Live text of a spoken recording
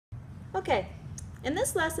Okay, in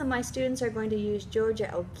this lesson my students are going to use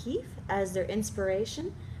Georgia O'Keeffe as their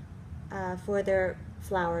inspiration for their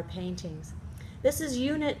flower paintings. This is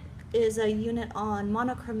a unit on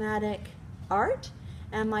monochromatic art,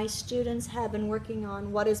 and my students have been working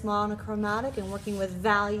on what is monochromatic and working with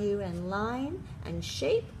value and line and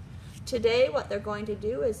shape. Today what they're going to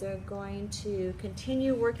do is they're going to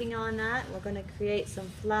continue working on that. We're going to create some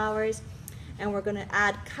flowers, and we're going to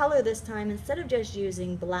add color this time instead of just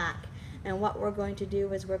using black. And what we're going to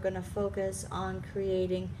do is we're going to focus on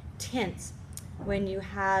creating tints. When you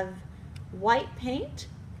have white paint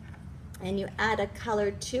and you add a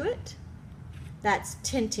color to it, that's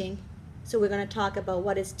tinting. So we're going to talk about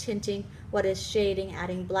what is tinting, what is shading.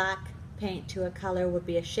 Adding black paint to a color would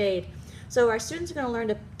be a shade. So our students are going to learn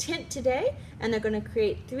to tint today, and they're going to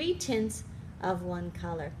create 3 tints of one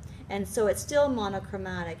color. And so it's still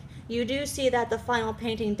monochromatic. You do see that the final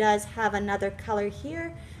painting does have another color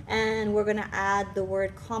here, and we're going to add the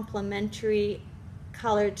word complementary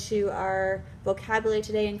color to our vocabulary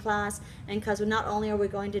today in class, and because not only are we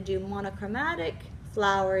going to do monochromatic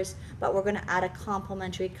flowers, but we're going to add a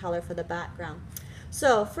complementary color for the background.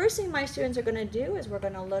 So first thing my students are going to do is we're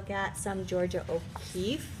going to look at some Georgia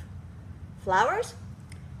O'Keeffe flowers,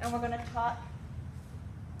 and we're going to talk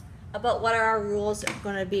about what our rules are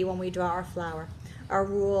going to be when we draw our flower. Our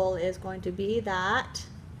rule is going to be that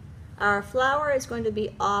our flower is going to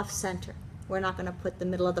be off center. We're not going to put the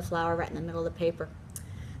middle of the flower right in the middle of the paper.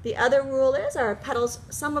 The other rule is our petals,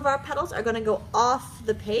 some of our petals are going to go off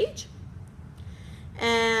the page,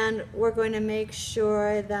 and we're going to make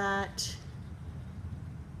sure that,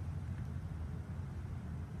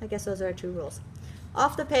 I guess those are our 2 rules.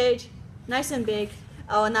 Off the page, nice and big.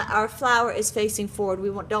 Oh, and that our flower is facing forward. We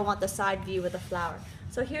don't want the side view of the flower.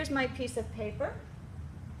 So here's my piece of paper,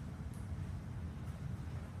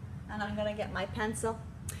 and I'm going to get my pencil.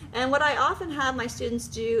 And what I often have my students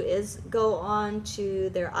do is go on to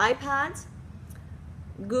their iPads,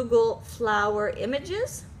 Google flower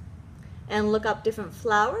images, and look up different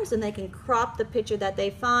flowers, and they can crop the picture that they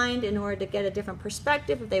find in order to get a different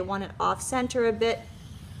perspective if they want it off center a bit,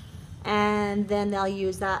 and then they'll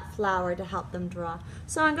use that flower to help them draw.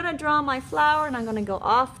 So I'm going to draw my flower, and I'm going to go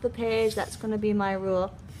off the page. That's going to be my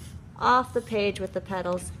rule. Off the page with the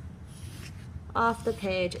petals. Off the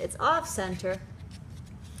page. It's off center.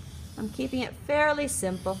 I'm keeping it fairly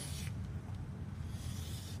simple.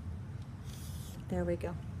 There we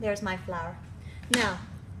go. There's my flower. Now,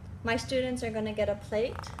 my students are going to get a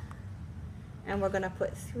plate, and we're going to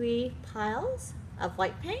put 3 piles of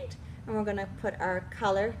white paint, and we're going to put our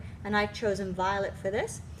color, and I've chosen violet for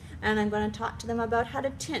this, and I'm going to talk to them about how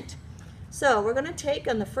to tint. So we're going to take,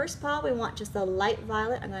 on the first pile, we want just a light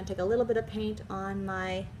violet. I'm going to take a little bit of paint on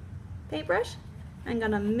my paintbrush. I'm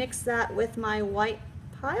going to mix that with my white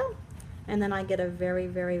pile, and then I get a very,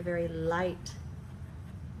 very, very light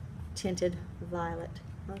tinted violet.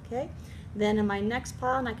 Okay. Then in my next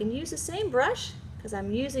pile, and I can use the same brush because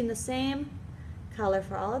I'm using the same color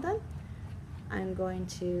for all of them, I'm going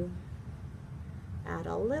to add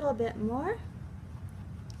a little bit more,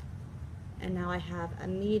 and now I have a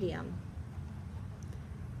medium.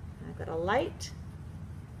 I've got a light,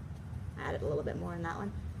 added a little bit more in that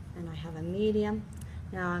one, and I have a medium.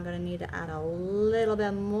 Now I'm going to need to add a little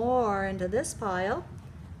bit more into this pile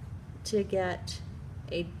to get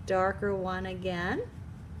a darker one again.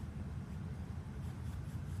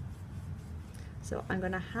 So I'm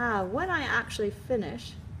going to have, when I actually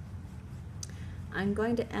finish, I'm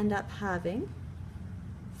going to end up having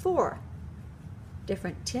 4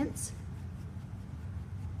 different tints.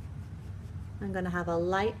 I'm going to have a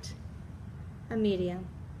light, a medium,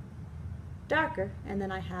 darker, and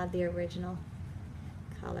then I have the original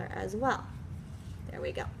color as well. There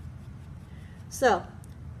we go. So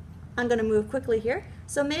I'm going to move quickly here.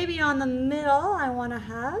 So maybe on the middle I want to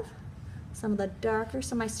have some of the darker,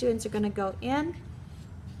 so my students are going to go in.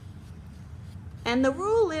 And the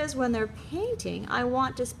rule is when they're painting, I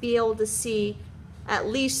want to be able to see at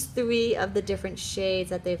least 3 of the different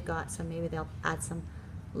shades that they've got. So maybe they'll add some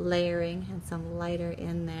layering and some lighter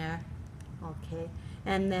in there. Okay.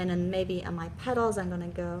 And then maybe on my petals I'm going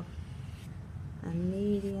to go a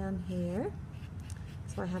medium here.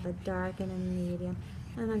 So I have a dark and a medium.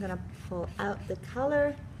 And I'm going to pull out the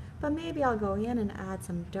color, but maybe I'll go in and add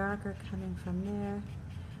some darker coming from there.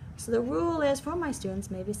 So the rule is for my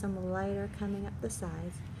students, maybe some lighter coming up the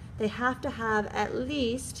sides. They have to have at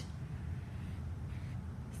least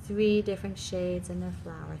 3 different shades in their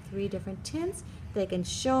flower, 3 different tints. They can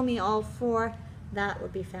show me all 4. That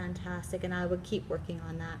would be fantastic, and I would keep working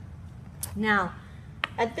on that. Now,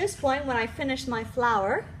 at this point, when I finish my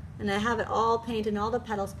flower, and I have it all painted and all the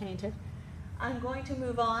petals painted. I'm going to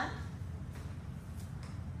move on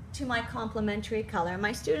to my complementary color.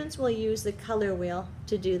 My students will use the color wheel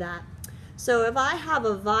to do that. So if I have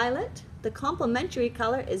a violet, the complementary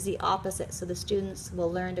color is the opposite. So the students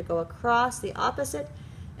will learn to go across the opposite,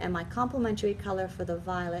 and my complementary color for the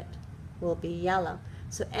violet will be yellow.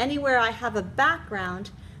 So anywhere I have a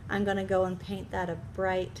background, I'm going to go and paint that a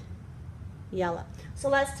bright yellow. So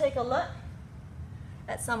let's take a look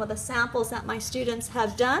at some of the samples that my students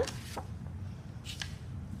have done.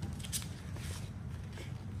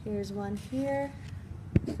 Here's one here.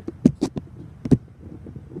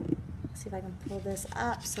 See if I can pull this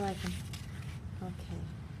up so I can, okay.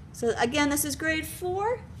 So again, this is grade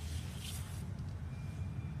 4.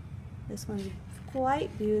 This one's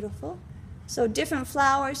quite beautiful. So different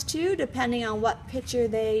flowers too, depending on what picture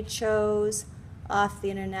they chose off the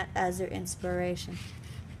internet as their inspiration.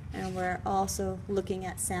 And we're also looking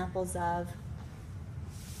at samples of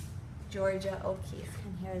Georgia O'Keeffe.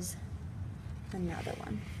 And here's another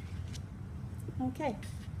one. Okay.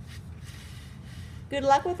 Good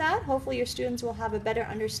luck with that. Hopefully your students will have a better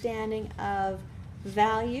understanding of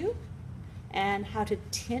value and how to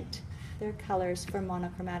tint their colors for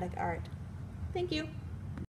monochromatic art. Thank you.